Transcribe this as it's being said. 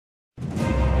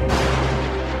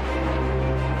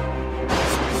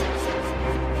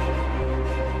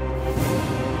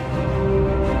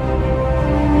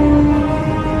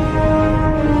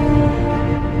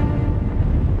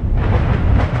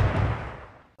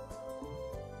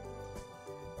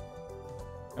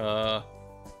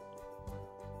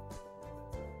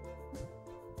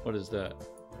What is that?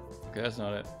 Okay, that's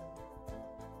not it.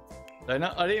 I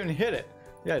didn't even hit it.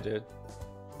 Yeah, I did.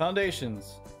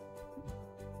 Foundations.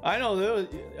 I know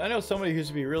somebody who used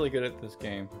to be really good at this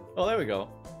game. Oh, there we go.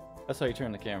 That's how you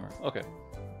turn the camera. Okay.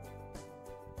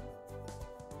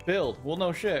 Build. Well,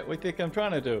 no shit. What do you think I'm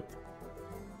trying to do?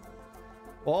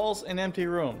 Walls and empty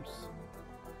rooms.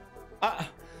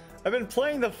 I've been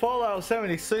playing the Fallout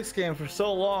 76 game for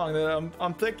so long that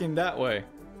I'm thinking that way.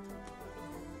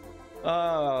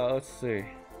 Let's see.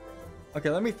 Okay,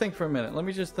 let me think for a minute. Let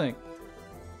me just think.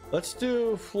 Let's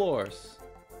do floors.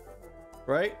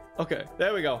 Right? Okay,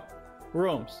 there we go.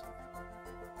 Rooms.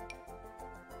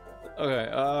 Okay,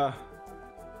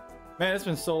 man, it's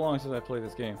been so long since I played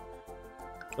this game.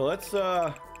 So let's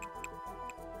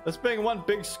make one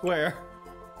big square.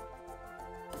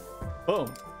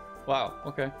 Boom. Wow,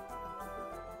 okay.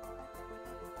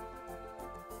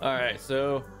 Alright,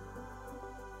 so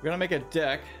we're gonna make a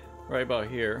deck right about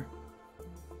here.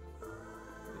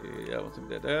 Yeah, I want to do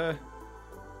that.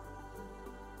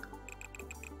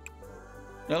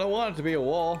 I don't want it to be a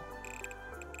wall.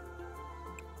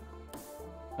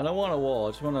 I don't want a wall.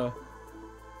 I just want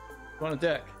a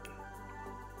deck.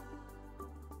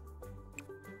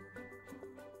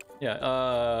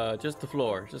 Yeah, just the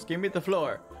floor. Just give me the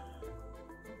floor.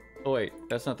 Oh wait,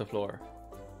 that's not the floor.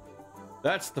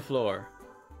 That's the floor.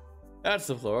 That's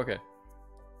the floor. Okay.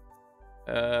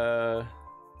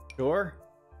 Door.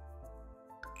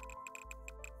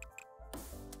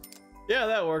 Yeah,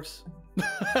 that works.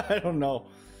 I don't know.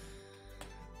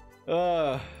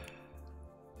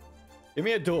 Give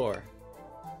me a door.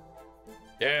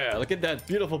 Yeah, look at that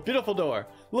beautiful, beautiful door.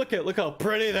 Look how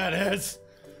pretty that is.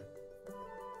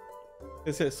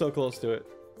 This is so close to it.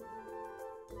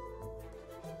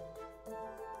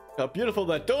 How beautiful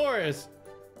that door is.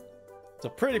 It's a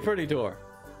pretty, pretty door.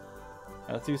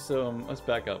 Let's do some. Let's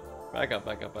back up. Back up.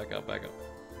 Back up. Back up. Back up.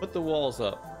 Put the walls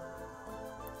up.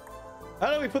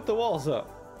 How do we put the walls up?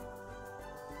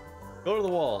 Go to the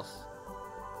walls.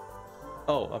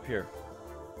 Oh, up here.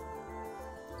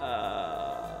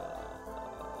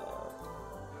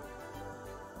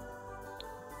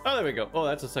 Oh, there we go. Oh,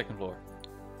 that's the second floor.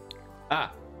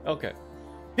 Ah, okay.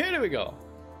 Here we go.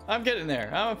 I'm getting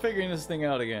there. I'm figuring this thing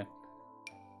out again.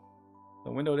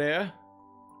 The window there.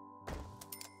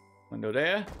 Window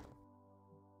there.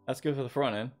 That's good for the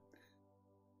front end.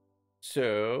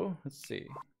 So, let's see.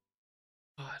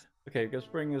 God. Okay, let's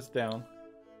bring this down.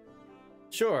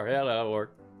 Sure, yeah, that'll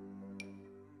work.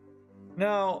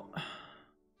 Now,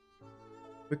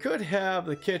 we could have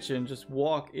the kitchen just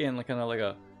walk in, like kind of like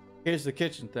a here's the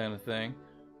kitchen kind of thing.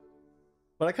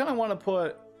 But I kind of want to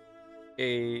put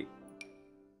a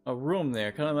room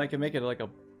there, kind of like make it like a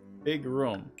big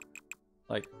room,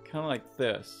 like kind of like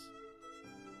this.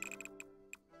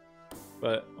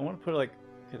 But I want to put it like,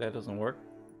 okay, that doesn't work.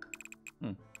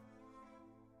 Okay,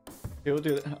 we'll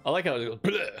do that. I like how it goes.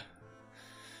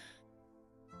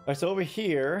 Alright, so over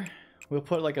here, we'll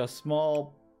put like a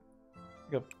small,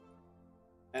 we'll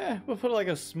put like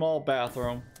a small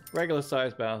bathroom, regular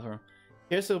sized bathroom.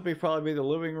 This will probably be the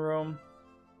living room.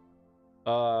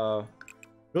 Oop,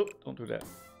 don't do that.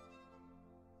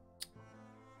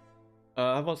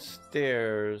 How about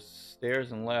stairs?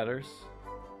 Stairs and ladders.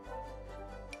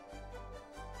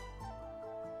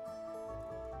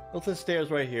 Let's put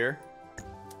stairs right here.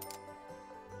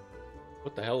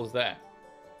 What the hell is that?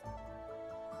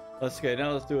 Let's go.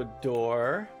 Now let's do a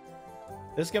door.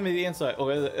 This is gonna be the inside. Oh,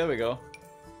 there we go.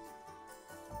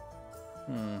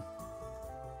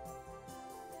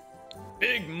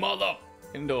 Big mother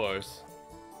indoors.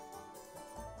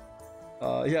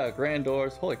 Yeah, grand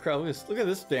doors. Holy crap! Look at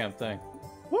this damn thing.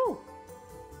 Woo!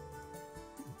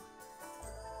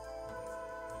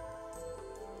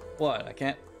 What? I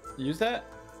can't use that?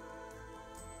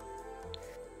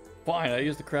 Fine, I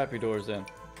use the crappy doors then.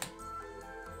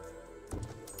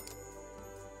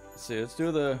 Let's see, let's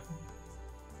do the...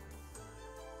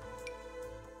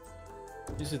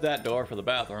 This is that door for the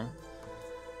bathroom.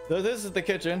 So this is the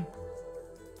kitchen.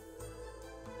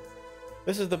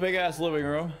 This is the big ass living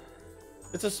room.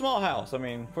 It's a small house. I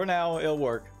mean, for now, it'll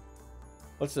work.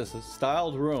 What's this? It's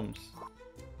styled rooms.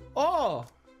 Oh!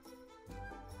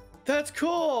 That's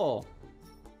cool!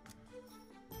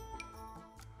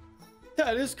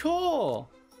 That is cool!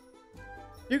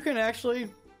 You can actually...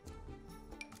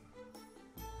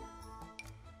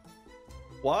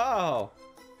 Wow!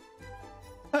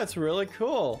 That's really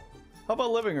cool. How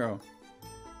about living room?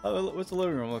 What's the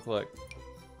living room look like?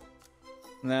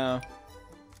 No.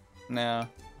 No.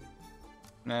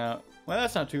 No. Well,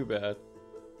 that's not too bad.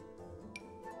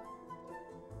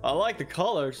 I like the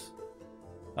colors.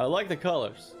 I like the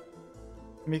colors.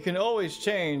 I mean, you can always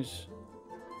change.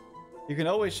 You can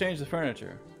always change the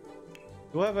furniture.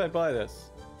 Why if I buy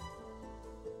this?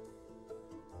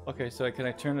 Okay, so can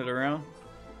I turn it around?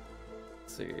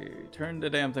 Let's see. Turn the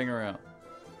damn thing around.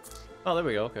 Oh, there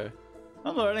we go. Okay.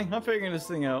 I'm learning. I'm figuring this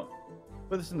thing out.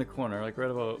 Put this in the corner, like right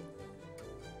about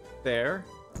there.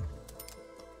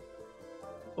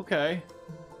 Okay.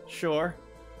 Sure.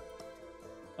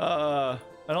 I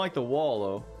don't like the wall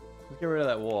though. Let's get rid of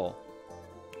that wall.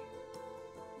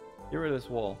 Get rid of this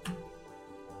wall.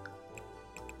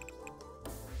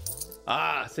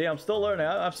 Ah, see, I'm still learning.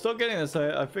 I'm still getting this.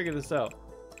 I figured this out.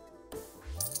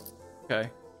 Okay,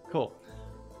 cool.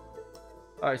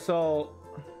 All right, so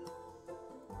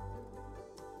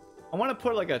I want to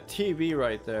put like a TV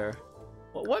right there.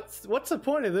 What's the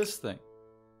point of this thing?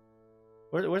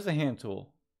 Where's the hand tool?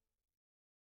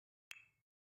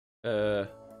 No,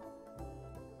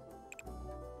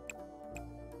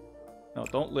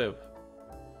 don't live.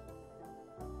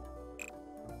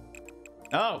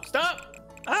 No, stop!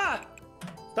 Ah!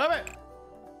 Stop it!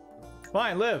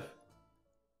 Fine, live.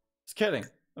 Just kidding.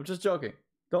 I'm just joking.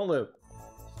 Don't live.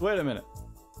 Wait a minute.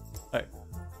 Alright.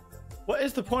 What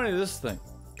is the point of this thing?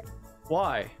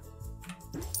 Why?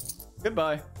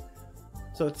 Goodbye.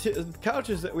 So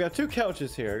couches. We got 2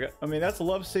 couches here. I mean, that's a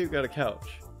love seat. We got a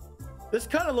couch. This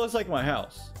kind of looks like my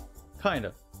house. Kind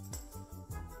of.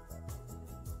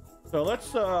 So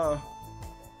let's we're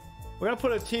gonna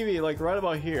put a TV like right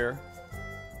about here.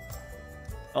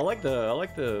 I like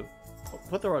the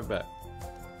put the rug back.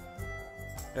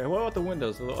 Okay, what about the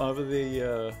windows of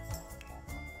the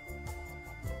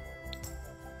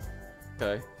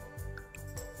okay.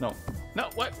 No,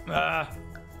 what? Ah,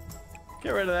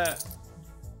 get rid of that.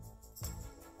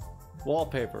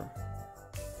 Wallpaper.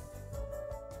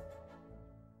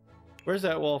 Where's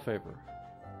that wallpaper?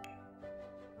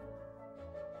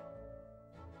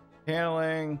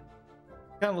 Paneling.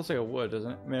 Kind of looks like a wood,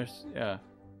 doesn't it? I mean, yeah.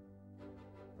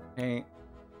 Paint.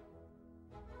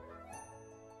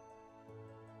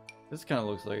 This kind of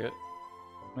looks like it.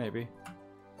 Maybe.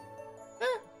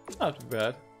 Not too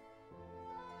bad.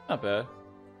 Not bad.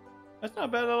 That's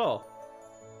not bad at all.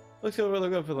 Looks really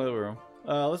good for the living room.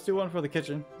 Let's do one for the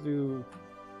kitchen. Do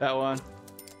that one.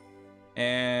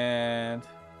 And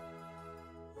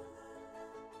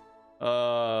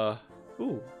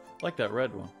ooh, like that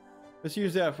red one. Let's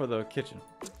use that for the kitchen.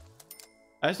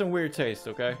 I have some weird taste,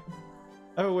 okay?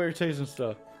 I have a weird taste in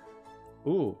stuff.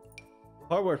 Ooh,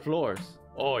 hardwood floors.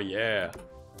 Oh yeah.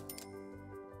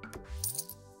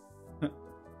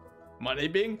 Money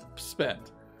being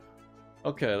spent.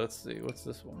 Okay, let's see. What's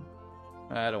this one?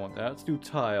 I don't want that. Let's do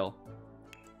tile.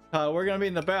 We're gonna be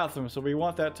in the bathroom, so we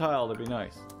want that tile to be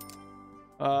nice.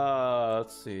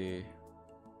 Let's see.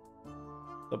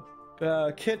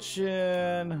 The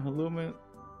kitchen, aluminum.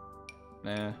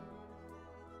 Nah.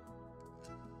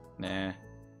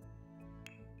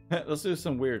 Let's do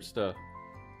some weird stuff.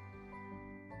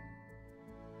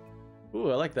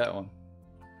 Ooh, I like that one.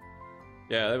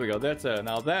 Yeah, there we go. That's a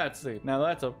now that's a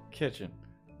kitchen.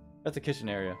 That's a kitchen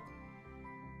area.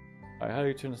 Alright, how do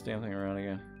you turn this damn thing around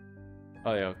again?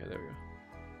 Oh yeah, okay, there we go.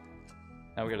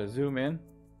 Now we gotta zoom in.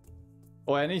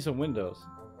 Oh, I need some windows.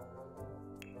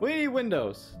 We need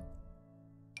windows.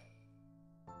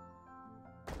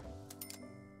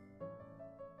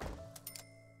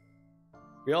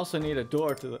 We also need a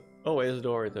door to the... Oh wait, there's a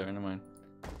door right there, never mind.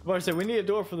 I was about to say, we need a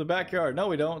door for the backyard. No,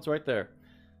 we don't. It's right there.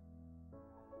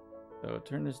 So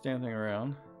turn this damn thing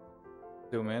around.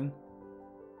 Zoom in.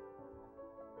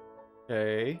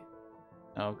 Okay.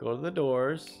 Now go to the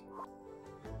doors.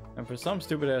 And for some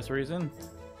stupid ass reason,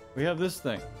 we have this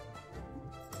thing.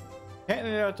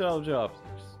 Handing it out to all jobs.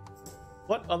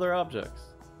 What other objects?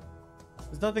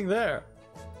 There's nothing there.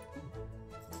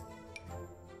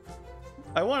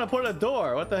 I want to put a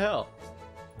door. What the hell?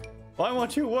 Why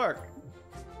won't you work?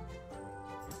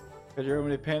 Because you're going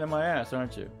to be a pain in my ass,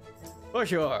 aren't you? Of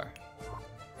course you are.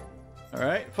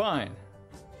 Alright, fine.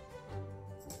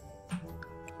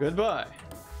 Goodbye.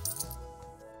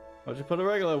 Why don't you put a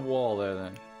regular wall there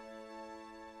then?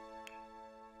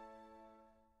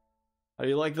 How do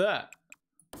you like that?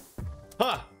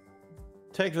 Ha!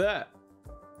 Take that.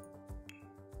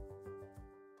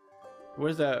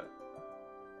 Where's that?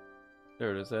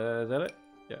 There it is. Is that it?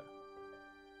 Yeah.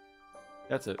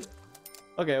 That's it.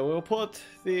 Okay, we'll put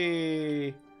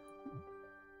the...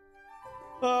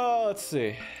 Oh, let's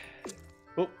see.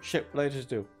 Oh, shit. What did I just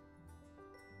do?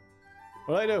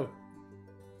 What did I do?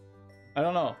 I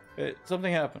don't know.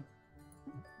 Something happened.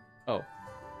 Oh.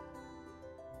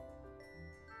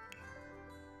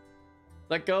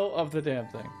 Let go of the damn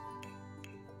thing.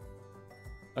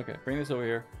 Okay, bring this over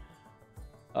here.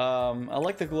 I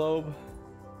like the globe.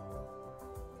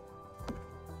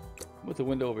 With the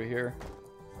window over here.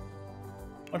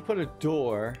 I want to put a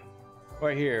door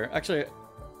right here. Actually,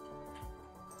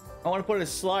 I want to put a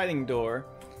sliding door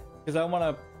because I want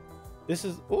to. This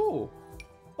is ooh,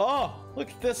 oh look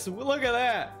at this! Look at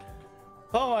that!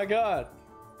 Oh my god,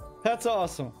 that's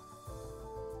awesome.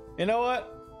 You know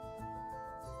what?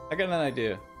 I got an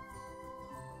idea.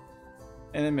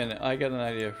 In a minute, I got an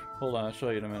idea. Hold on, I'll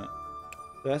show you in a minute.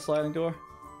 That sliding door?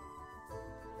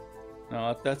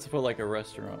 No, that's for like a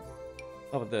restaurant.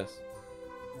 How about this?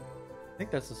 I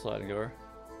think that's the sliding door.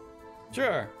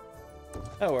 Sure,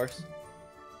 that works.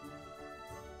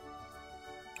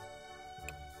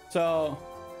 So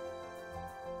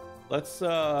let's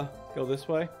go this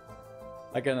way.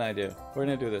 I got an idea. We're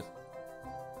gonna do this.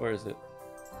 Where is it?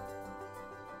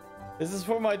 This is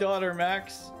for my daughter,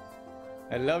 Max.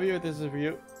 I love you. This is for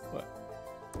you. What?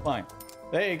 Fine.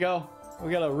 There you go.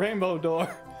 We got a rainbow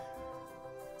door.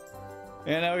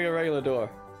 And now we got a regular door.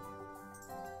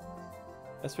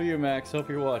 That's for you, Max. Hope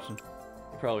you're watching.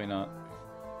 You're probably not.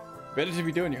 Better to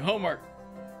be doing your homework.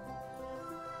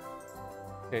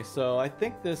 Okay, so I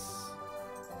think this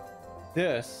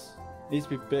needs to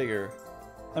be bigger.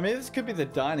 I mean, this could be the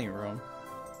dining room.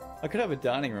 I could have a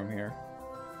dining room here.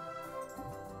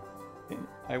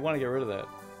 I want to get rid of that.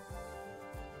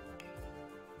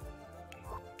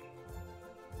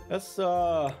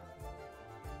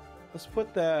 Let's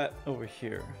put that over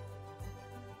here.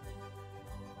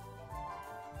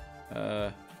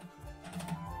 How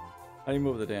do you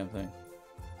move the damn thing?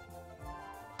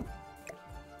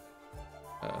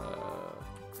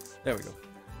 There we go.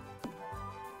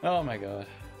 Oh my god.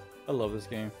 I love this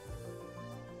game.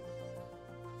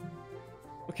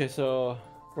 Okay, so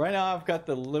right now I've got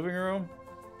the living room.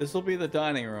 This will be the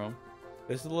dining room.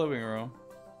 This is the living room.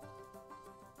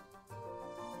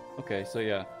 Okay, so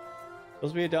yeah. This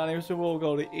will be a dining room, so we'll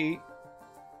go to eat.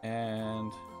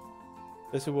 And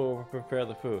this is where we'll prepare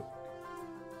the food.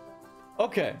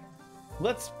 Okay,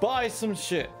 let's buy some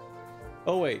shit.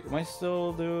 Oh wait, am I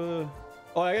still do?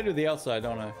 Oh, I gotta do the outside,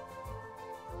 don't I?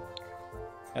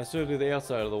 I still do the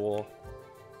outside of the wall.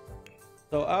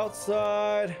 So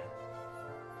outside,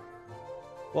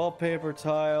 wallpaper,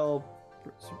 tile,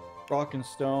 rock and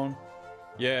stone.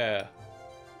 Yeah.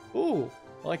 Ooh,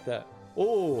 I like that.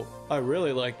 Ooh, I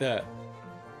really like that.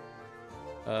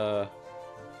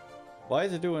 Why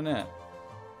is it doing that?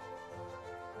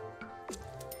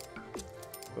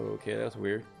 Okay, that's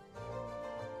weird.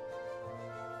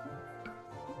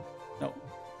 No.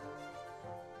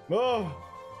 Move!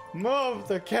 Move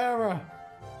the camera!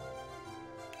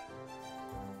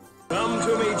 Come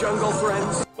to me, jungle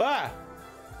friends. Ah!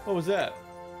 What was that?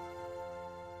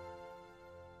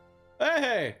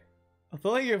 Hey!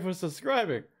 Thank you for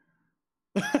subscribing.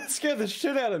 That scared the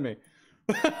shit out of me.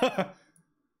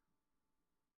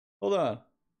 Hold on.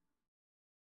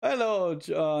 Hello,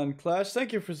 John Clash.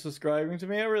 Thank you for subscribing to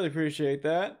me. I really appreciate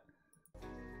that.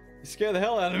 You scared the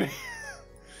hell out of me.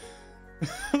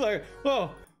 I'm like,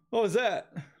 whoa, what was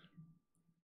that?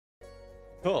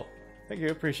 Cool. Thank you.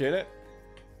 Appreciate it.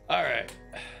 All right.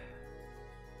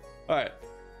 All right.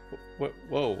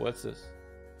 Whoa, what's this?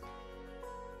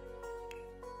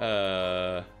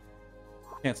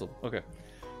 Canceled. Okay.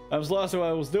 I was lost what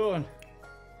I was doing.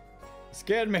 It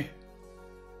scared me.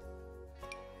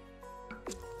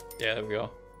 Yeah, there we go.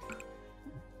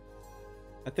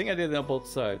 I think I did it on both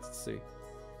sides. Let's see.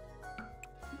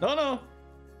 No.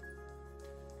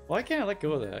 Why can't I let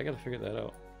go of that? I gotta figure that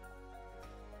out.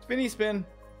 Spinny spin.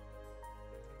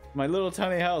 My little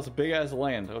tiny house, big ass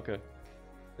land. Okay.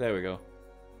 There we go.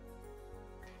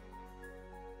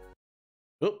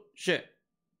 Oh, shit.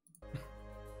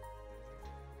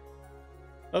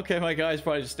 Okay, my guy's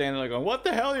probably just standing there going, what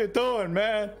the hell are you doing,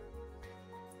 man?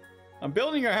 I'm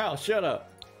building your house. Shut up.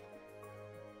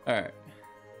 Alright.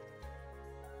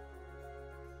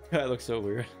 That looks so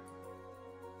weird.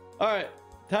 Alright,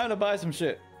 time to buy some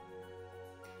shit.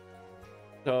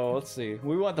 So, let's see.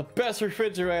 We want the best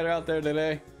refrigerator out there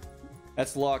today.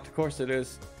 That's locked, of course it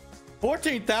is.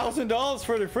 $14,000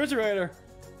 for the refrigerator.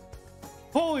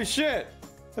 Holy shit.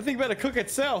 That thing better cook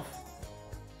itself.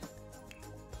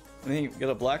 And then you get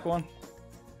a black one?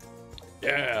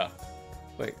 Yeah.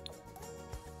 Wait.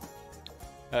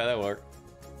 That worked.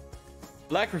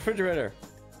 Black refrigerator.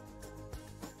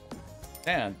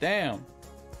 Damn.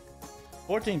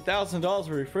 $14,000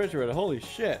 for a refrigerator. Holy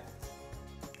shit.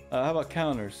 How about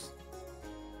counters?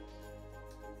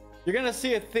 You're gonna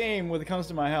see a theme when it comes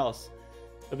to my house.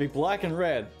 It'll be black and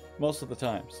red most of the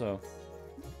time. So,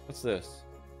 what's this?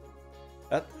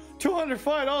 That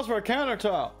 $205 for a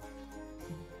countertop.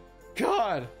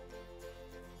 God.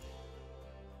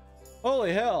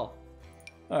 Holy hell.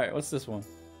 Alright, what's this one?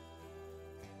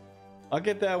 I'll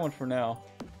get that one for now.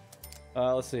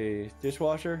 Let's see.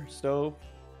 Dishwasher, stove,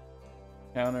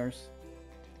 counters.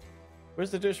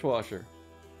 Where's the dishwasher?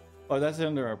 Oh, that's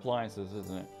under appliances,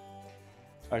 isn't it?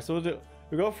 Alright, so we'll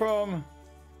go from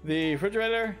the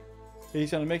refrigerator.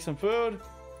 He's gonna make some food.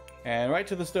 And right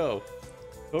to the stove.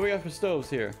 What do we got for stoves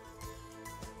here?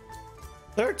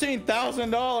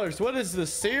 $13,000. What is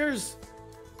this, Sears?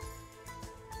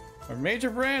 Or major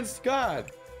brands?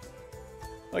 God.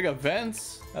 I got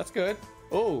vents. That's good.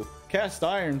 Oh, cast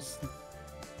irons.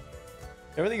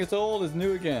 Everything that's old is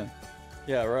new again.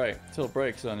 Yeah, right. Until it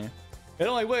breaks on you. It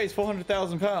only weighs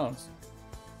 400,000 pounds.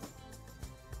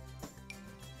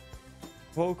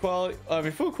 Food quality.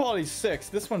 Food quality is 6.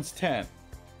 This one's 10.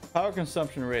 Power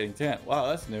consumption rating 10. Wow,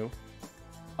 that's new.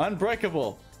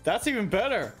 Unbreakable. That's even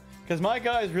better. Because my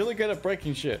guy is really good at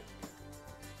breaking shit.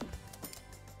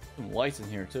 Some lights in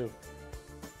here too.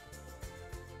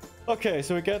 Okay,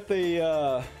 so we got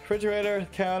the refrigerator,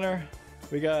 counter.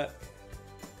 We got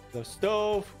the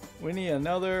stove. We need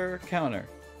another counter.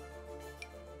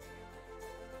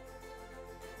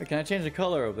 Wait, can I change the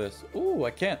color of this? Ooh,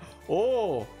 I can't.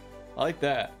 Oh, I like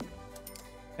that.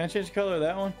 Can I change the color of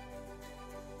that one?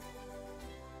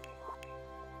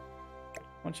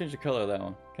 I want to change the color of that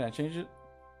one. Can I change it?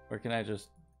 Or can I just...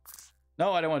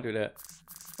 No, I don't want to do that.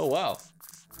 Oh, wow.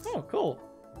 Oh, cool.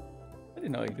 I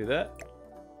didn't know you could do that.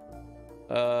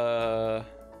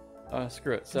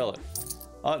 Screw it. Sell it.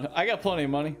 I got plenty of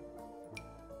money.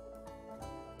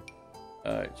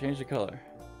 Alright, change the color.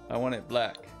 I want it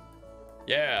black.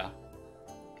 Yeah.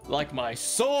 Like my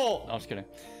soul! No, I'm just kidding.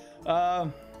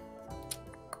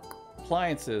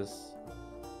 Appliances.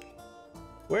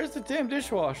 Where's the damn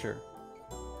dishwasher?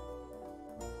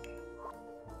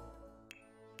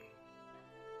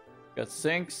 Got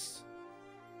sinks.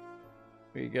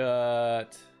 We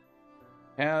got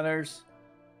counters.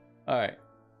 All right.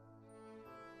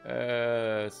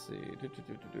 Let's see.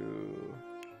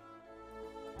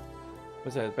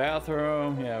 What's that?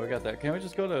 Bathroom. Yeah, we got that. Can we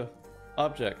just go to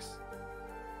objects?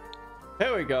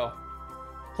 There we go.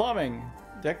 Plumbing.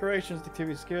 Decorations,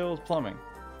 activity, skills, plumbing.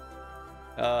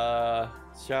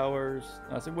 Showers.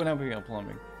 No, so what have we got?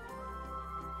 Plumbing.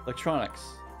 Electronics.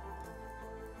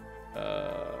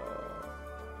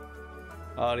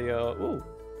 Audio. Ooh.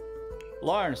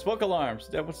 Alarms. Smoke alarms.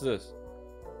 Yeah, what's this?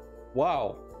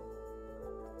 Wow.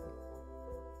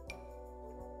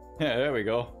 Yeah, there we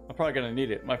go. I'm probably gonna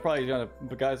need it.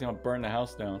 The guy's gonna burn the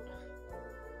house down.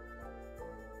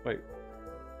 Wait. Did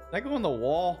that go on the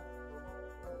wall?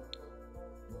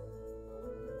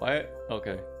 Why?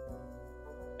 Okay.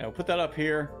 Yeah, we'll put that up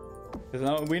here.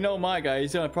 Because we know my guy.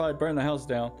 He's gonna probably burn the house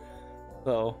down.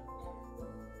 So.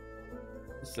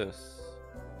 What's this?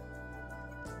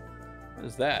 What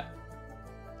is that?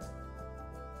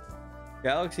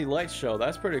 Galaxy Light Show.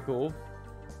 That's pretty cool.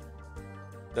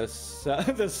 The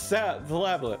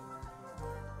tablet.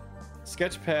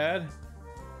 Sketchpad.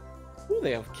 Ooh,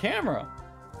 they have camera.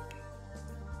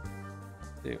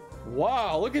 Dude.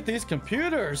 Wow, look at these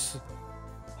computers.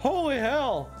 Holy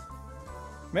hell.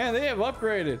 Man, they have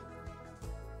upgraded.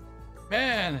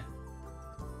 Man.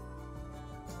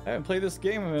 I haven't played this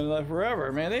game in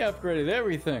forever. Man, they upgraded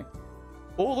everything.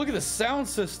 Oh, look at the sound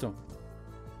system.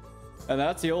 And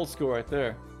that's the old school right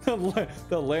there.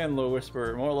 The landlord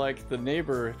whisperer, more like the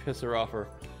neighbor pisser offer.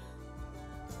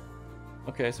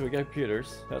 Okay, so we got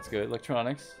computers. That's good.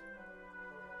 Electronics.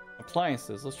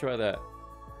 Appliances. Let's try that.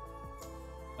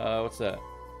 What's that?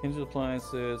 Hinge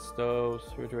appliances, stoves,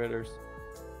 refrigerators.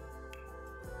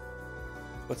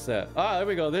 What's that? Ah, there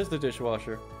we go. There's the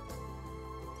dishwasher.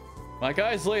 My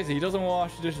guy's lazy. He doesn't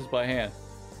wash dishes by hand.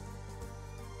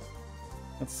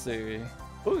 Let's see.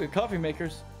 Ooh, the coffee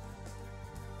makers.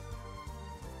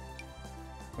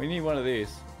 We need one of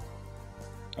these.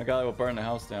 My guy will burn the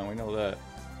house down. We know that.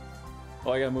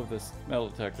 Oh, I gotta move this metal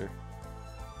detector.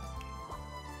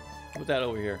 Put that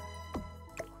over here.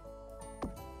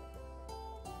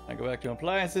 I go back to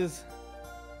appliances.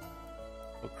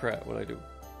 Oh crap, what'd I do?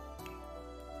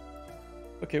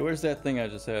 Okay, where's that thing I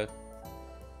just had?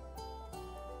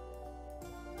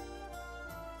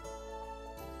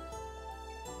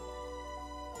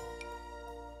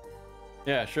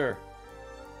 Yeah, sure.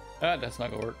 Ah, that's not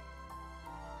gonna work.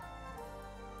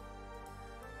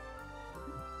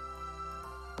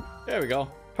 There we go.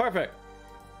 Perfect.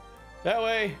 That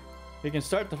way, you can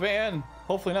start the fan.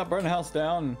 Hopefully not burn the house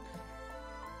down.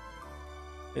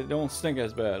 It don't stink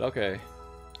as bad. Okay.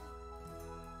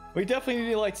 We definitely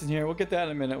need lights in here. We'll get that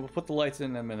in a minute. We'll put the lights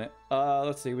in a minute.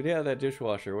 Let's see. We have that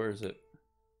dishwasher. Where is it?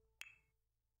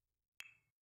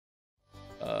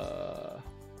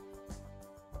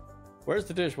 Where's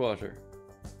the dishwasher?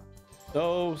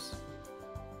 Stoves,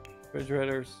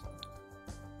 refrigerators,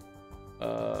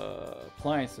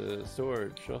 appliances,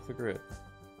 storage, off the grid.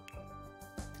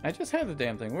 I just had the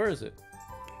damn thing. Where is it?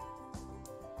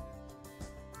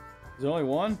 Is there only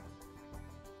one?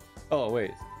 Oh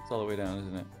wait, it's all the way down,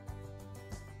 isn't it?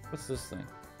 What's this thing?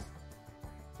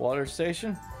 Water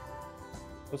station?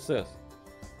 What's this?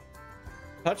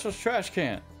 Touchless trash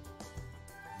can.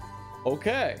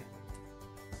 Okay.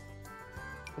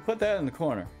 We'll put that in the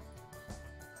corner.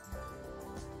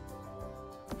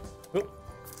 Oop.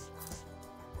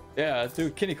 Yeah, let's do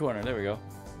kitty corner. There we go.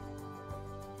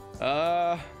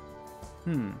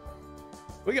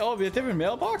 We got all the different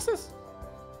mailboxes?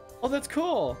 Oh, that's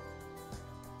cool.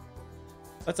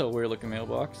 That's a weird looking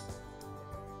mailbox.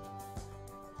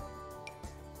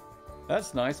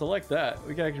 That's nice. I like that.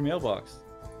 We got a mailbox.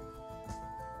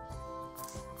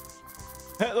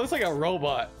 That looks like a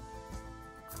robot.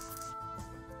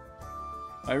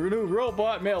 My new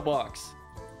robot mailbox.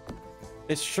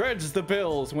 It shreds the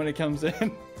bills when it comes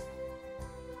in.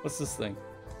 What's this thing?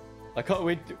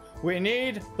 We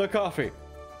need the coffee.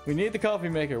 We need the coffee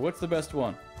maker. What's the best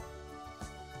one?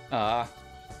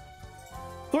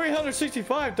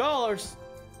 $365.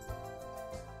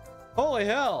 Holy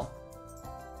hell.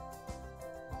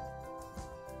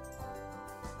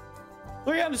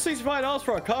 $365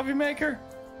 for a coffee maker?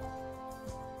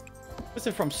 Is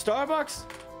it from Starbucks?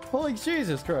 Holy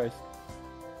Jesus Christ.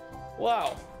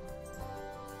 Wow.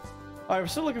 Alright, we're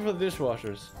still looking for the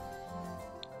dishwashers.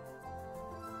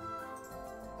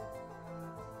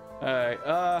 Alright,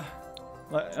 I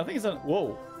think it's on.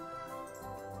 Whoa.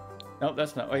 Nope,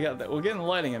 that's not. We got that. We'll get in the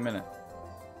lighting in a minute.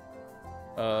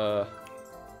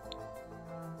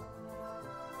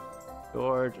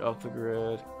 Storage, off the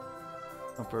grid,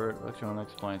 comfort,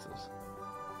 electronics, appliances.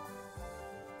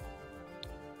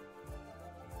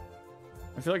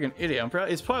 I feel like an idiot.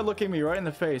 It's probably looking me right in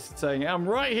the face and saying, "I'm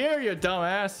right here, you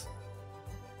dumbass."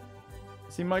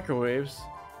 See microwaves.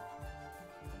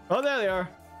 Oh, there they are.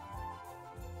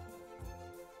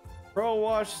 Pro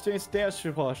wash, dance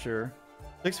washer.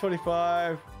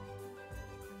 645.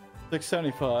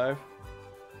 675.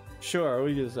 Sure,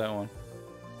 we use that one.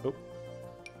 Oop.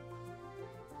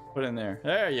 Put it in there.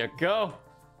 There you go.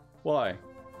 Why?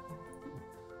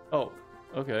 Oh,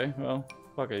 okay. Well,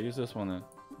 fuck it. Use this one then.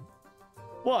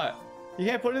 What? You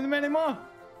can't put it in them anymore?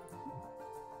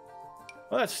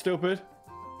 Well, that's stupid.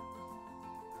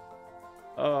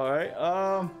 Alright,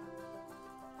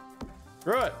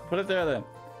 screw it. Put it there then.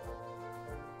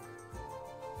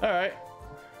 Alright.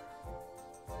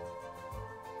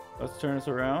 Let's turn this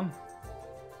around.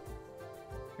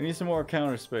 We need some more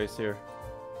counter space here.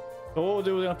 So what we'll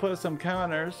do, we're gonna put some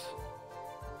counters.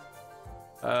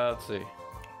 Let's see.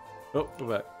 Oh, go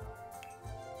back.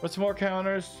 Put some more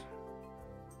counters.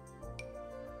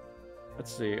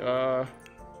 Let's see.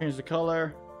 Change the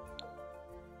color.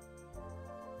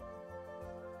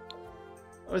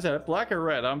 What is that? Black or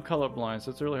red? I'm colorblind,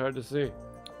 so it's really hard to see.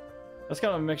 That's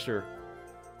kind of a mixture.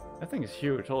 That thing is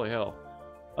huge. Holy hell.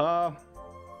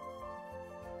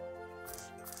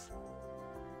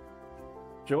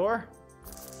 Sure.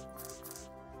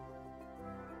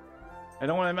 I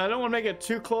don't want to make it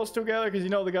too close together because you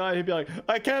know the guy, he'd be like,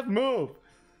 I can't move.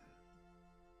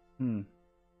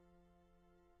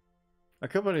 I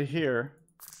could put it here.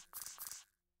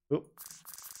 Oop.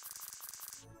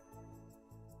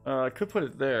 I could put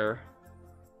it there,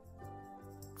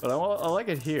 but I like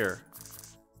it here.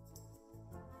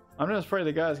 I'm just afraid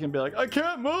the guy's gonna be like, I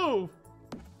can't move.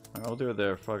 Alright, I'll do it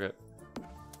there. Fuck it.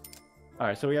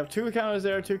 Alright, so we have 2 counters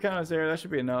there, 2 counters there. That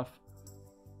should be enough.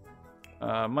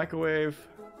 Microwave.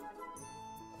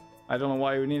 I don't know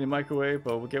why we need a microwave,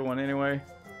 but we'll get one anyway.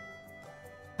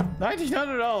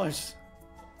 $1,900.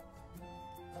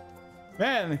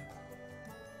 Man,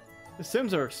 the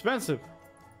Sims are expensive.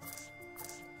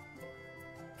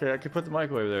 Okay, I could put the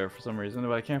microwave there for some reason,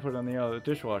 but I can't put it on the other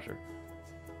dishwasher.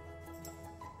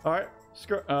 Alright,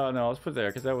 no, let's put it there,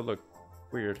 because that would look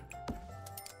weird.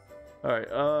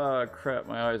 Alright, crap,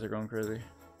 my eyes are going crazy.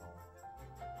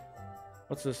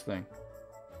 What's this thing?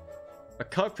 A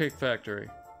cupcake factory.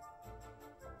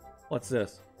 What's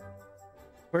this?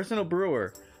 Personal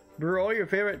brewer. Brew all your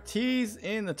favorite teas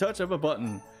in the touch of a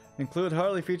button. Include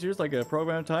hardly features like a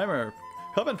program timer,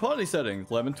 cup and party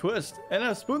settings, lemon twist, and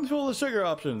a spoonful of sugar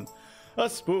option. A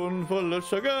spoonful of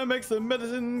sugar makes the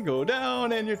medicine go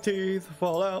down and your teeth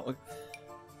fall out.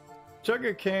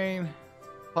 Sugar cane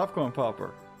popcorn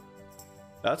popper.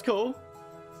 That's cool.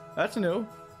 That's new.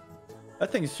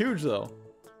 That thing's huge though.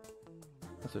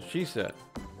 That's what she said.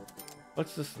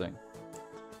 What's this thing?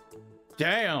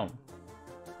 Damn.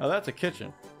 Oh, that's a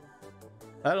kitchen.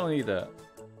 I don't need that.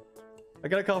 I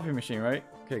got a coffee machine, right?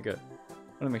 Okay, good.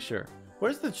 Let me make sure.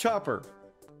 Where's the chopper?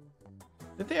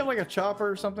 Did they have like a chopper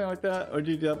or something like that? Or do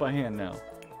you do that by hand now?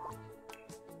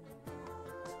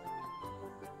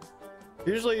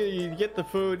 Usually you get the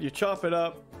food, you chop it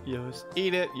up, you just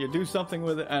eat it, you do something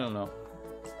with it. I don't know.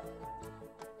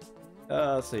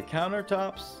 Let's see,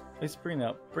 countertops. Let's bring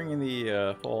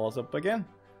the walls up again.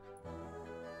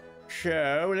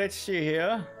 So let's see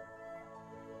here.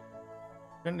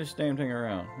 Turn this damn thing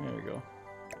around. There we go.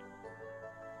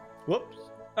 Whoops.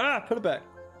 Ah, put it back.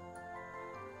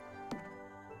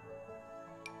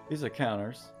 These are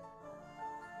counters.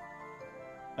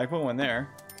 I put one there.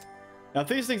 Now, if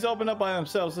these things open up by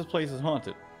themselves, this place is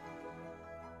haunted.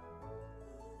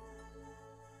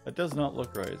 That does not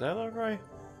look right. Does that look right?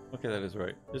 Okay, that is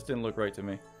right. This didn't look right to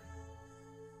me.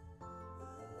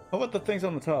 How about the things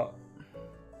on the top?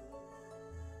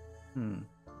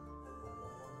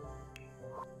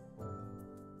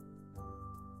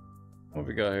 What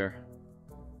we got here?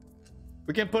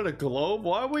 We can put a globe?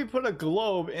 Why would we put a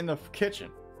globe in the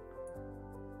kitchen?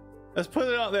 Let's put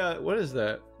it out there. What is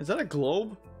that? Is that a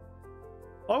globe?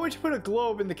 Why would you put a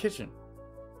globe in the kitchen?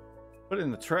 Put it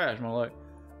in the trash, more like.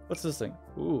 What's this thing?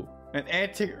 Ooh, an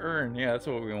antique urn. Yeah, that's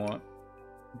what we want.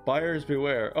 Buyers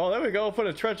beware. Oh, there we go. Put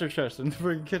a treasure chest in the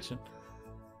freaking kitchen.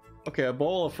 Okay, a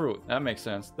bowl of fruit. That makes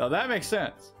sense. Now that makes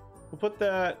sense. We'll put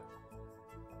that.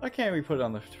 Why can't we put it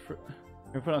on the? Can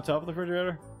we put it on top of the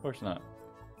refrigerator? Of course not.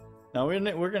 Now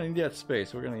we're gonna need that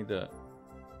space. We're gonna need that.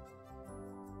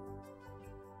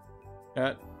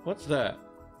 What's that?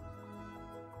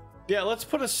 Yeah, let's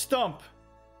put a stump.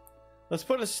 Let's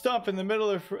put a stump in the middle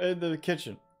of the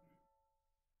kitchen.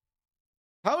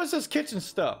 How is this kitchen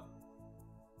stuck?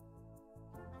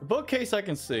 The bookcase I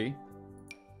can see.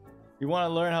 You want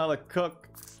to learn how to cook,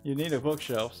 you need a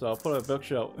bookshelf, so I'll put a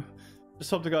bookshelf.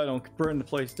 Just hope to God I don't burn the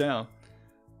place down.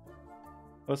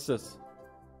 What's this?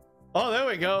 Oh, there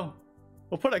we go.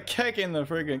 We'll put a keg in the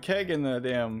friggin' keg in the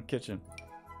damn kitchen.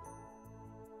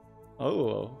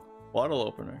 Oh, bottle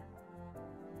opener.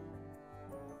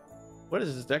 What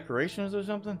is this, decorations or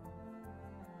something?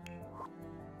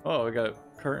 Oh, we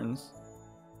got curtains.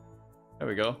 There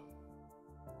we go.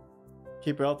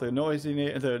 Keep out the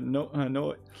noisy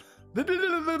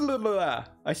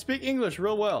I speak English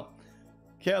real well.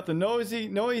 Keep out the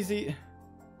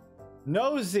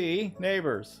nosy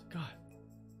neighbors. God,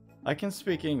 I can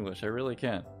speak English. I really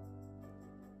can.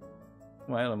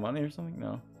 Am I out of money or something?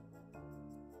 No.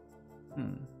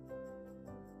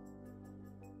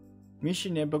 That's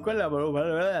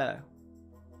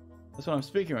what I'm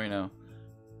speaking right now.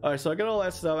 Alright, so I got all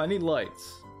that stuff. I need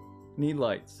lights. Need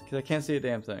lights. Because I can't see a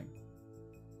damn thing.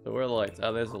 So where are the lights?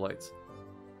 Oh, there's the lights.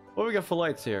 What do we got for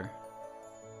lights here?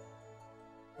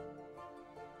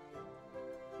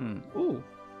 Ooh.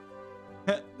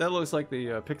 That looks like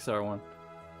the Pixar one.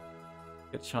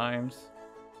 Get chimes.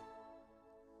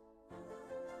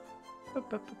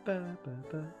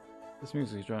 This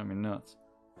music is driving me nuts.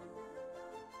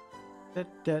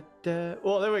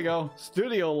 Oh, there we go.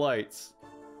 Studio lights.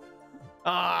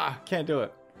 Ah, can't do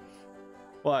it.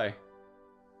 Why?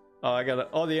 Oh, I got it.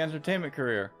 Oh, the entertainment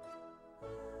career.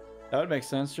 That would make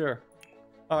sense, sure.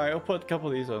 Alright, I'll put a couple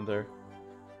of these on there.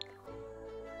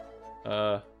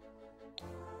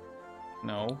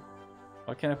 No.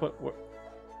 Why can't I put...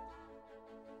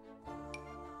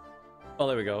 Oh,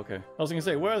 there we go, okay. I was gonna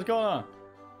say, what is going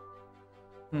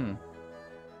on?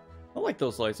 I like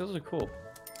those lights, those are cool.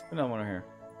 Another one here.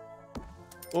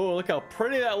 Oh, look how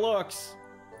pretty that looks.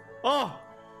 Oh,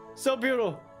 so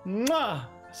beautiful. Mwah!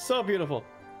 So beautiful.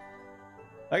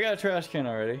 I got a trash can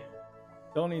already.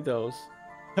 Don't need those.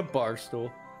 A bar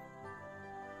stool.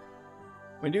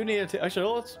 We do need a...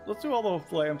 Actually, let's do all the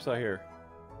lamps out here.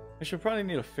 I should probably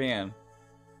need a fan.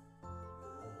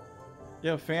 You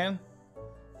have a fan?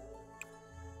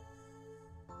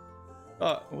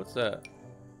 Oh, what's that?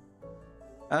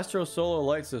 Astro Solar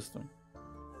Light System.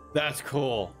 That's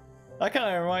cool. That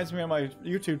kind of reminds me of my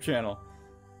YouTube channel.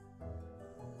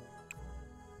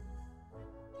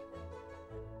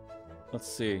 Let's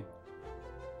see.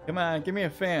 Come on, give me a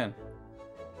fan.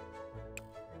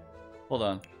 Hold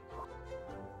on.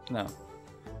 No.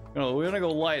 No, we're gonna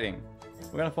go lighting.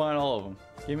 We're gonna find all of them.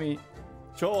 Give me...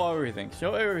 Show everything.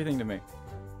 Show everything to me.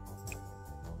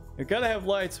 You gotta have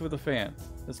lights with a fan.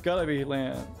 There's gotta be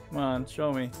land. Come on,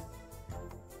 show me.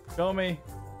 Show me.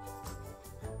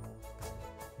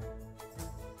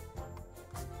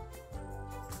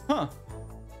 Huh.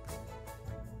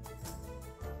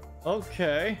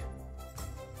 Okay.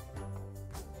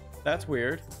 That's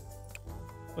weird.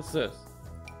 What's this?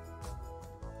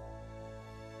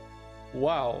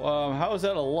 Wow, how is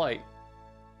that a light?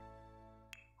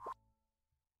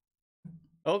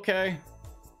 Okay.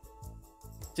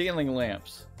 Ceiling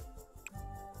lamps.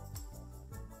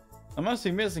 I must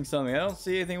be missing something. I don't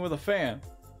see anything with a fan.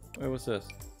 Wait, what's this?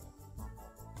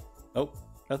 Nope,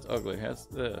 that's ugly. That's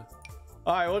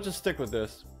Alright, we'll just stick with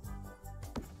this.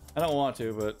 I don't want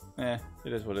to, but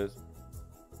it is what it is.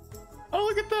 Oh,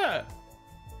 look at that!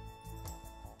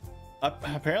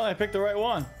 Apparently I picked the right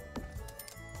one.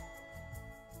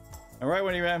 And right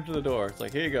when he ran to the door, it's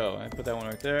like, here you go. I put that one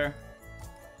right there.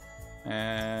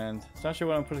 And it's not sure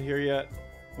what I'm putting here yet.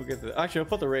 We'll get to actually, I'll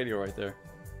put the radio right there.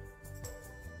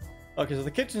 Okay, so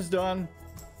the kitchen's done.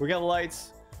 We got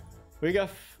lights. We got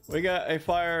a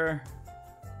fire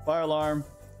alarm,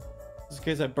 just in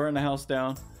case I burn the house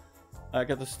down. I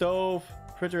got the stove,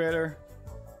 refrigerator.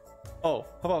 Oh,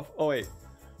 how about? Oh wait,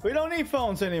 we don't need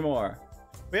phones anymore.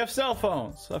 We have cell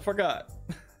phones. I forgot.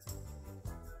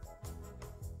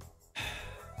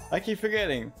 I keep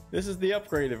forgetting. This is the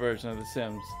upgraded version of The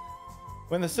Sims.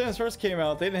 When The Sims first came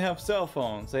out, they didn't have cell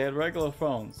phones. They had regular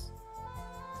phones.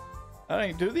 I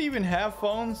don't. Do they even have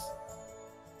phones?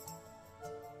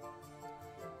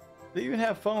 They even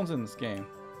have phones in this game.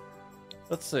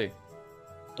 Let's see.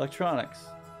 Electronics.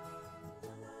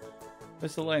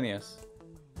 Miscellaneous.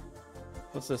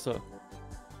 What's this?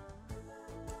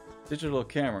 Digital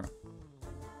camera.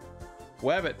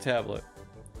 Wabbit tablet.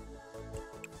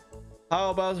 How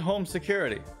about home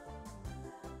security?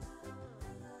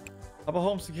 How about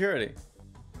home security?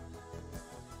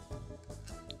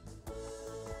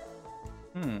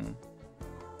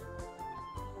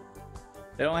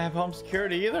 They don't have home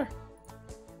security either?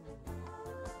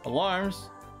 Alarms?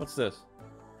 What's this?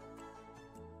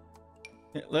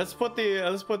 Yeah, let's put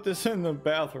this in the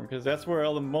bathroom because that's where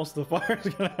most of the fire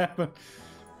is gonna happen.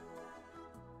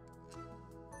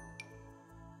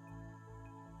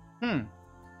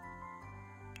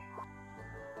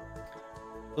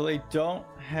 So they don't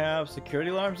have security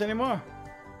alarms anymore?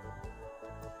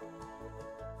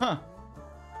 Huh.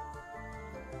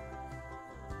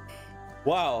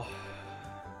 Wow.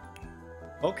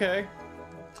 Okay.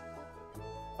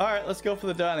 Alright, let's go for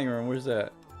the dining room. Where's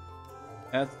that?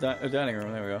 That's the dining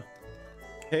room. There we go.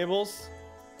 Tables.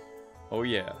 Oh,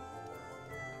 yeah.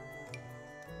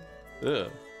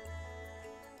 Ugh.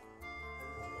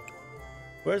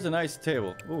 Where's a nice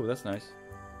table? Ooh, that's nice.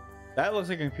 That looks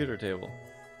like a computer table.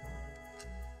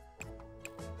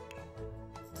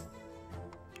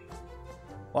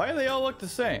 Why do they all look the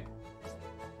same?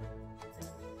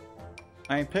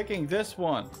 I'm picking this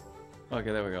one.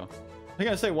 Okay, there we go. I'm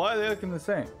gonna say, why are they looking the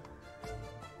same?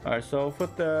 Alright, so I'll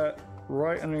put that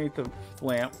right underneath the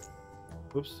lamp.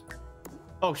 Oops.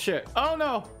 Oh shit. Oh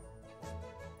no!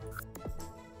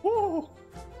 Woo!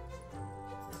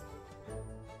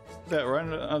 That right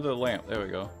under the lamp. There we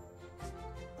go.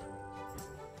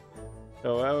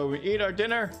 So when we eat our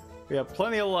dinner, we have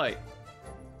plenty of light.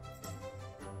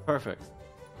 Perfect.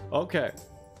 Okay.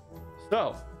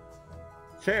 So,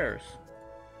 chairs.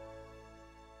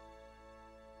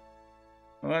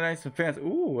 Oh, nice and fancy.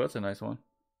 Ooh, that's a nice one.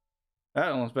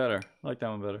 That one's better. I like that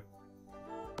one better.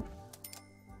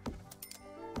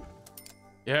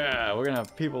 Yeah, we're gonna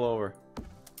have people over.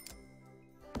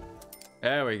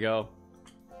 There we go.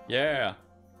 Yeah.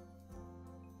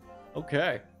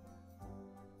 Okay.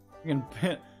 You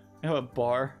can have a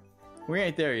bar. We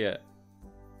ain't there yet.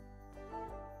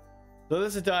 So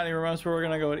this is the dining room. That's where we're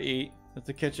gonna go and eat. That's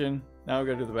the kitchen. Now we're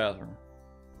gonna do the bathroom.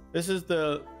 This is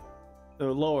the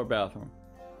lower bathroom.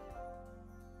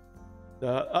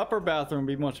 The upper bathroom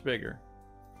will be much bigger.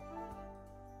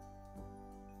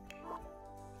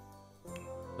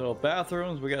 So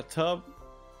bathrooms, we got a tub.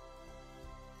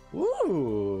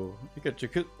 Woo! You got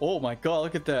jacuzzi. Oh my god,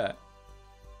 look at that.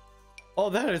 Oh,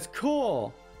 that is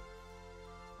cool.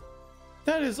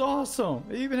 That is awesome.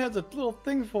 It even has a little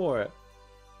thing for it.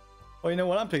 Oh, you know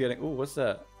what I'm picking? Ooh, what's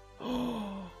that?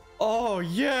 Oh,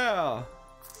 yeah.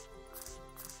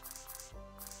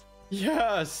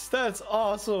 Yes, that's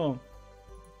awesome.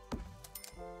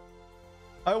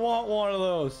 I want one of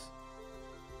those.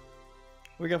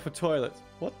 We got for toilets.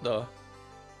 What the?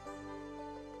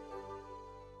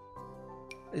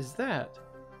 What is that?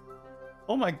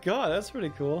 Oh my god, that's pretty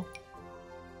cool.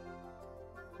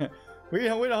 we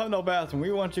don't have no bathroom.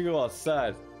 We want you to go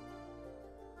outside.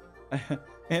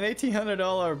 An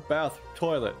 $1,800 bath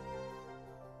toilet.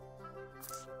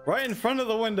 Right in front of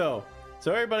the window.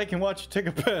 So everybody can watch you take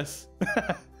a piss.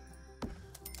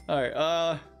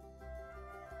 Alright,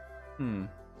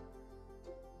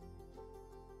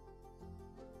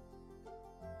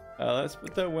 let's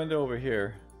put that window over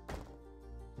here.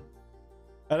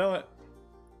 I don't...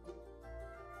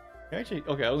 Actually,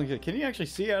 okay, I was gonna say, can you actually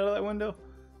see out of that window?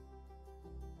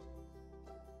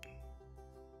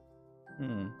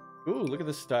 Hmm. Ooh, look at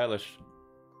this stylish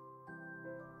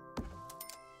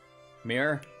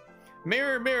mirror.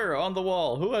 Mirror, mirror on the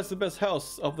wall. Who has the best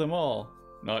house of them all?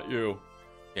 Not you.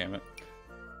 Damn it.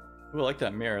 Ooh, I like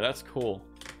that mirror. That's cool.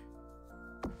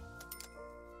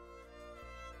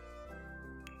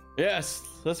 Yes,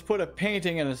 let's put a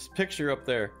painting and a picture up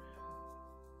there.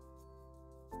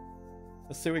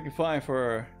 Let's see what we can find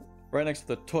for right next to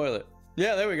the toilet.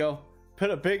 Yeah, there we go.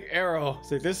 Put a big arrow.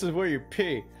 Say, this is where you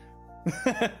pee.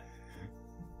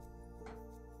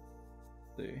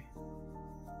 See.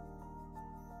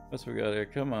 What's we got here?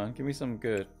 Come on, give me something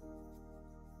good.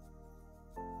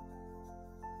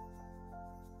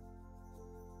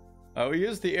 We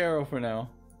use the arrow for now.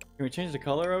 Can we change the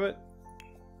color of it?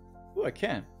 Ooh, I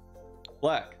can.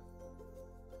 Black.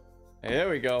 Hey, there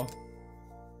we go.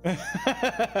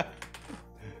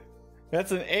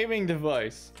 That's an aiming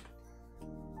device.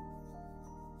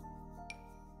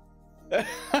 There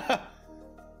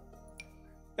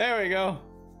we go.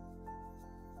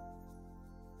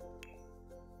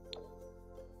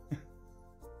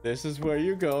 This is where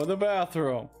you go to the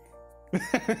bathroom.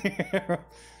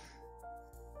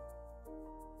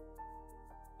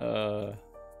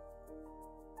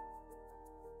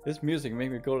 This music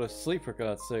made me go to sleep, for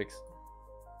God's sakes.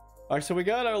 Alright, so we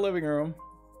got our living room.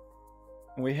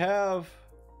 And we have...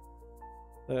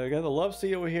 we got the love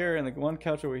seat over here and the one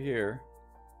couch over here.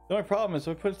 The only problem is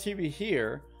if we put a TV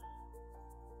here,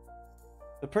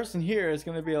 the person here is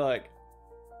going to be like...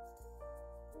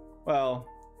 Well,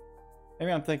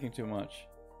 maybe I'm thinking too much.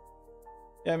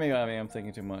 Yeah, maybe I am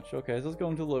thinking too much. Okay, so let's go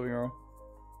into the living room.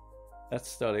 That's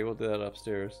study. We'll do that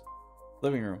upstairs.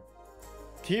 Living room.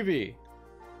 TV.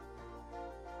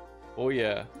 Oh,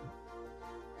 yeah.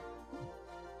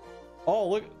 Oh,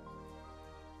 look.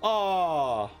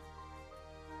 Ah.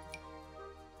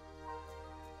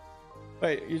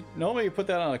 Wait, normally you put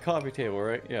that on a coffee table,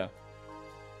 right? Yeah.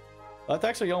 That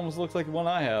actually almost looks like the one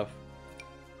I have.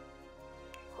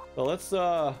 So let's,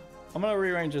 I'm gonna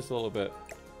rearrange this a little bit.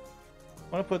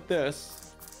 I'm gonna put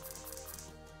this.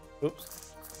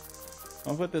 Oops.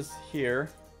 I'm gonna put this here.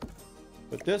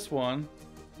 Put this one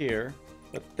here.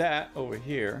 Put that over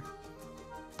here.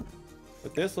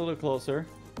 Put this a little closer.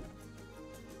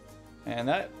 And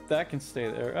that can stay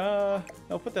there.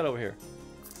 I'll put that over here.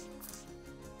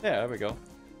 Yeah, there we go.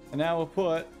 And now we'll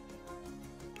put...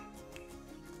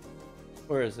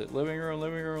 Where is it? Living room,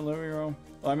 living room, living room.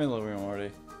 Oh, I'm in the living room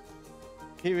already.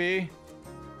 TV.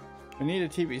 We need a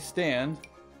TV stand.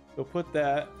 We'll put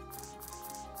that...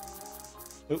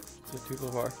 Oops, it's too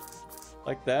far.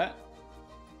 Like that.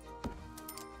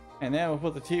 And then we'll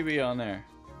put the TV on there.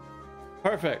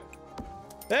 Perfect.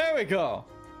 There we go.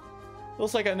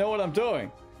 Looks like I know what I'm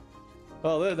doing.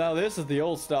 Oh, now this is the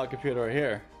old style computer right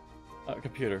here.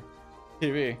 Computer.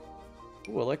 TV.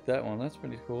 Ooh, I like that one. That's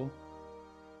pretty cool.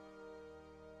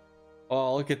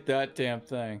 Oh, look at that damn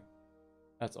thing.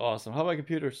 That's awesome. How about a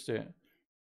computer stand?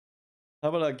 How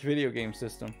about a video game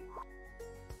system?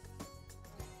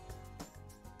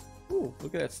 Ooh,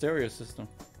 look at that stereo system.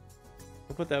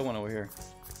 We'll put that one over here.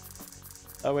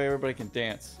 That way everybody can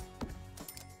dance.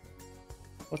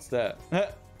 What's that?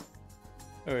 There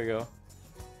we go.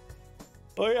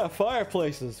 Oh yeah,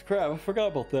 fireplaces. Crap, I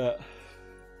forgot about that.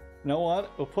 You know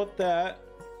what? We'll put that.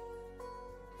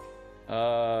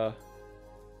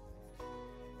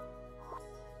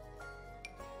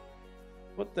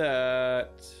 Put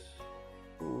that.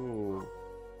 Ooh.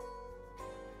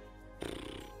 Can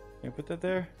you put that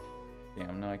there?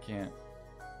 Damn, no, I can't.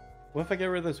 What if I get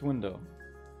rid of this window?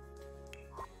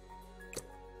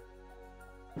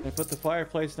 Can I put the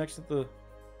fireplace next to the...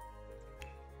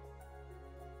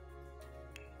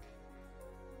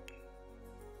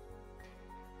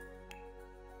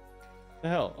 The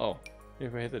hell? Oh,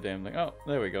 if I hit the damn thing. Oh,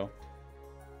 there we go.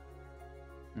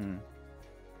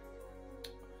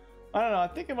 I don't know. I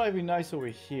think it might be nice over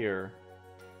here.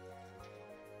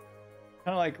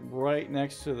 Kind of like right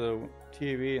next to the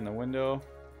TV and the window.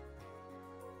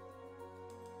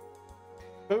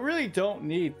 But we really don't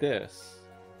need this.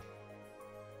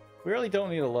 We really don't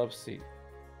need a love seat.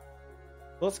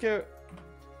 Let's get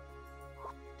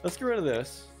rid of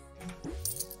this.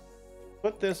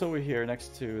 Put this over here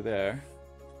next to there.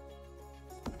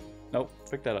 Nope,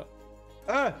 pick that up.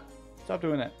 Ah! Stop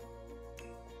doing that.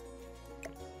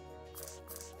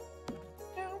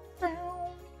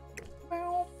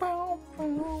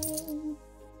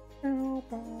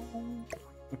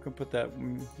 We can put that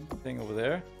thing over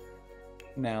there.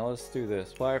 Now let's do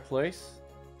this. Fireplace.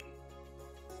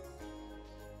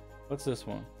 What's this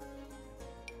one?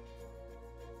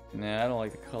 Nah, I don't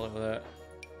like the color of that.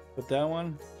 Put that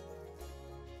one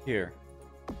here.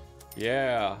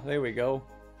 Yeah, there we go.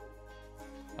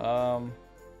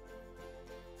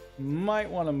 Might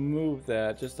want to move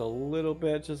that just a little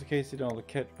bit, just in case you don't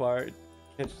catch fire.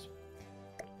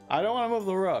 I don't want to move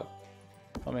the rug.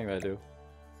 Oh, maybe I do.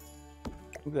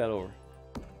 Move that over.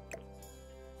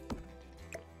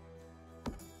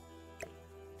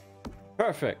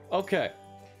 Perfect. Okay.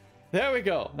 There we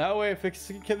go. That way, if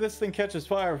this thing catches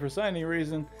fire for any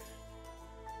reason,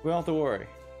 we don't have to worry.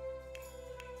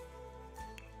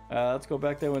 Let's go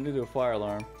back there and do a fire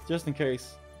alarm, just in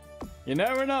case. You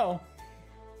never know.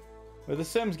 With a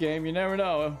Sims game, you never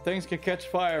know. Things can catch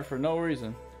fire for no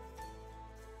reason.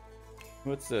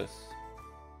 What's this?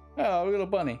 Oh, we got a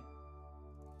bunny.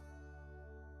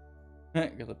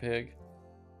 Got a pig.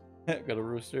 Got a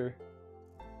rooster.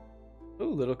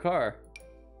 Ooh, little car.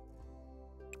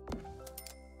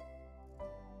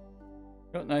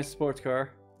 Oh, nice sports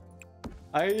car.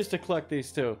 I used to collect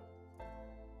these too.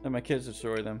 And my kids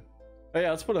destroyed them. Oh yeah,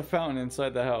 let's put a fountain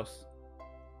inside the house.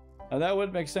 Now that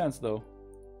would make sense though.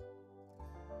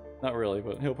 Not really,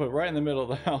 but he'll put it right in the middle of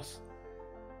the house.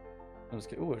 Let's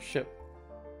get, ooh, a ship.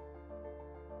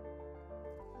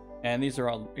 And these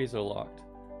are locked.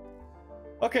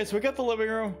 Okay, so we got the living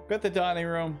room, got the dining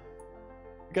room,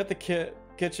 got the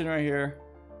kitchen right here,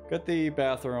 got the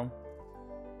bathroom.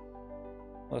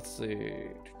 Let's see.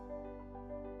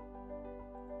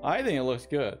 I think it looks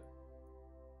good.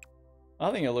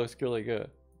 I think it looks really good.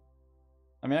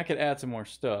 I mean, I could add some more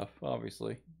stuff,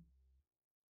 obviously.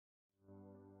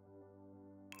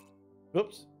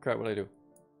 Oops, crap, what'd I do?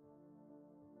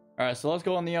 Alright, so let's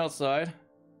go on the outside.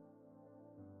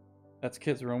 That's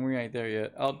kids' room, we ain't there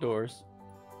yet. Outdoors.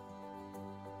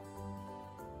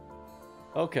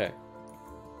 Okay.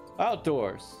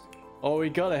 Outdoors. Oh, we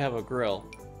gotta have a grill.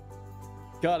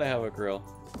 Gotta have a grill.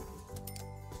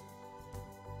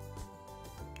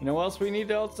 You know what else we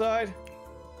need outside?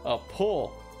 A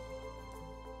pool.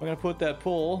 We're gonna put that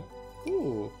pool.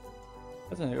 Ooh.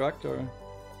 That's an erector.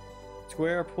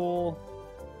 Square pool.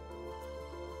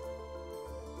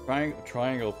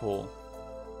 Triangle pool.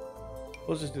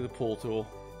 Let's just do the pool tool.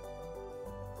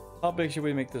 How big should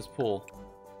we make this pool?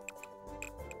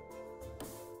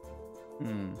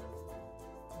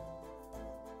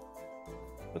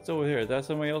 What's over here? That's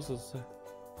somebody else's.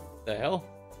 The hell?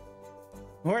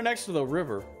 We're next to the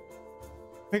river.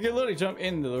 We can literally jump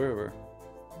into the river.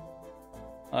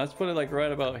 Let's put it like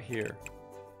right about here.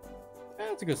 Yeah,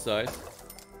 that's a good size.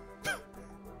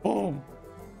 Boom!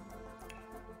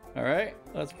 Alright,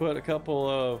 let's put a couple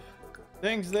of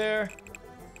things there.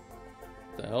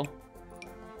 What the hell?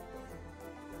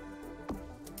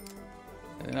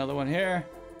 And another one here.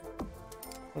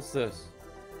 What's this?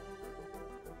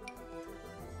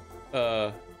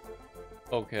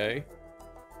 Okay.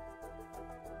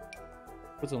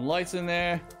 Put some lights in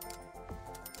there.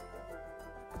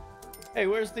 Hey,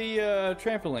 where's the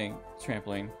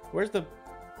trampoline? Where's the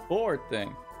board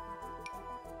thing?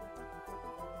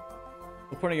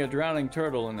 We're putting a drowning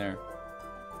turtle in there.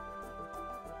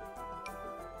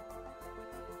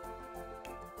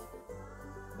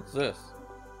 What's this?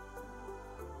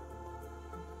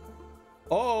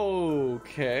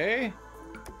 Okay.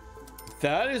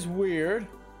 That is weird.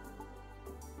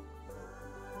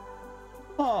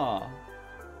 Huh.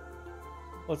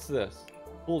 What's this?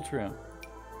 Full trim.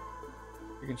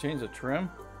 You can change the trim?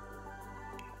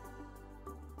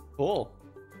 Cool.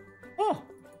 Oh,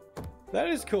 that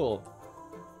is cool.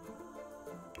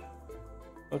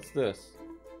 What's this?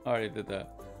 I already did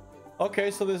that.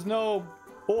 Okay, so there's no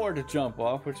board to jump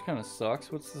off, which kind of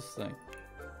sucks. What's this thing?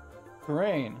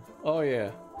 Terrain. Oh,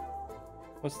 yeah.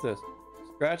 What's this?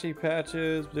 Scratchy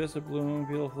patches, medicinal bloom,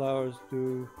 peel flowers,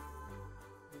 do.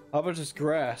 How about just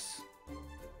grass?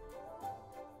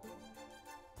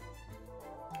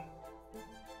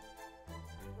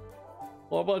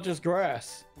 What about just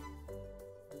grass?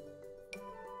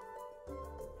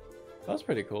 That's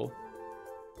pretty cool.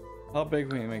 How big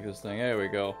can we make this thing? There we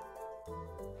go.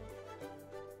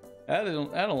 I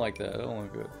don't like that. That don't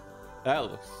look good. That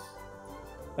looks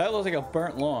like a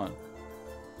burnt lawn.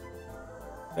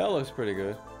 That looks pretty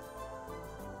good.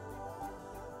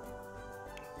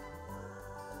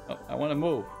 Oh, I want to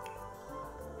move.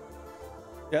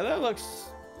 Yeah, that looks.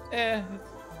 I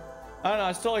don't know.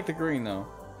 I still like the green though.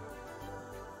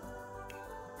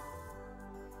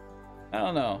 I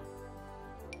don't know.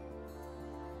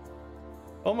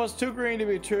 Almost too green to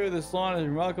be true. This lawn is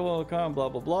remarkable. Blah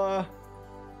blah blah.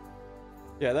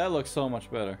 Yeah, that looks so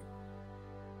much better.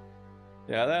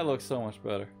 Yeah, that looks so much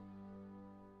better.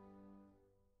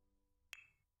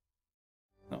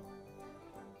 No.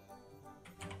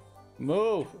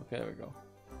 Move. Okay, there we go.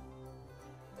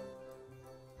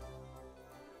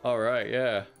 All right,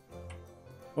 yeah.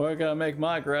 Well, I gotta make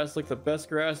my grass like the best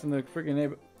grass in the freaking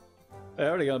neighbor. Hey, I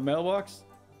already got a mailbox.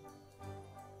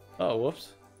 Oh,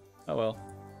 whoops. Oh well.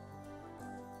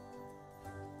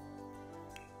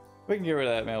 We can get rid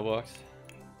of that mailbox.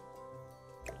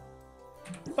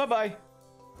 Bye bye.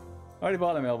 Already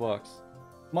bought a mailbox.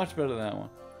 Much better than that one.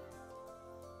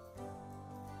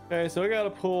 Okay, so we got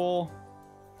a pool.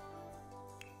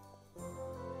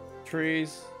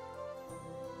 Trees.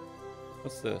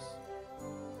 What's this?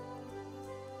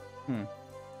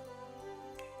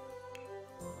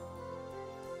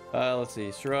 Let's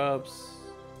see. Shrubs,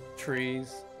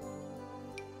 trees.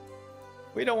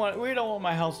 We don't want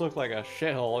my house to look like a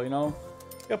shithole, you know?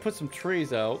 Gotta put some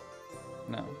trees out.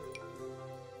 No.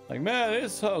 Like, man,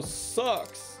 this house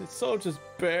sucks. It's so just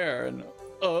bare and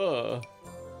so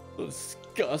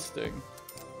disgusting.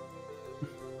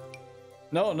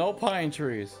 No pine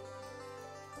trees.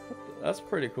 That's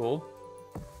pretty cool.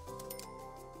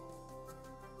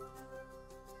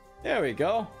 There we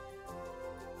go.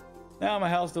 Now my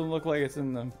house doesn't look like it's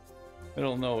in the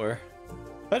middle of nowhere.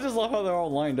 I just love how they're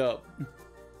all lined up.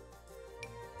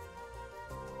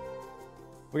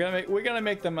 We gotta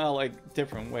make them out like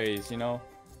different ways, you know?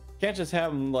 Can't just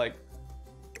have them like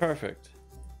perfect.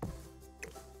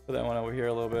 Put that one over here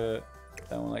a little bit.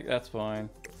 That one like that's fine.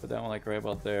 Put that one like right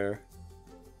about there.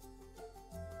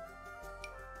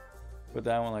 Put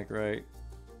that one like right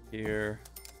here.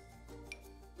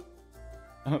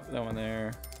 Oh, that one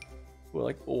there. We're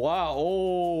like, wow,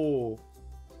 oh,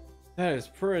 that is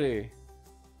pretty.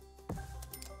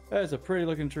 That is a pretty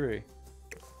looking tree.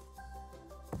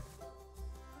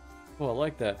 Oh, I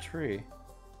like that tree.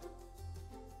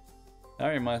 That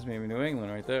reminds me of New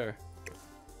England right there.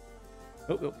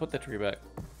 Oh, put that tree back.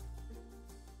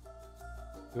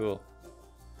 Cool.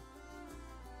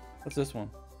 What's this one?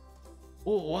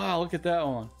 Oh, wow, look at that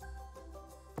one.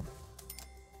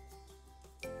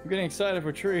 I'm getting excited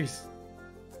for trees.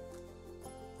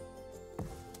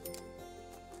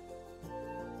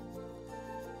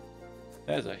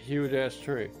 That is a huge ass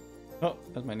tree. Oh,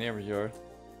 that's my neighbor's yard.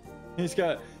 He's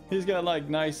got like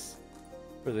nice,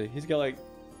 he's got like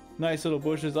nice little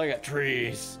bushes. I got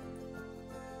trees.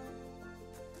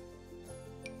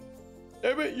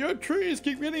 Damn it, your trees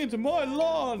keep getting into my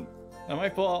lawn. Not my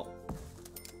fault.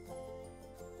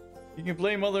 You can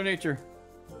blame Mother Nature.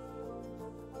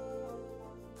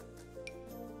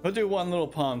 I'll do one little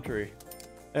palm tree.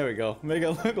 There we go. Make it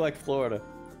look like Florida.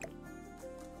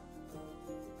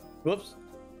 Whoops.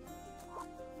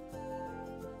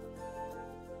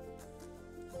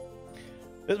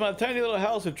 This is my tiny little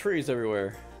house with trees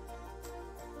everywhere.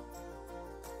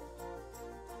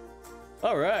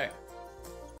 All right.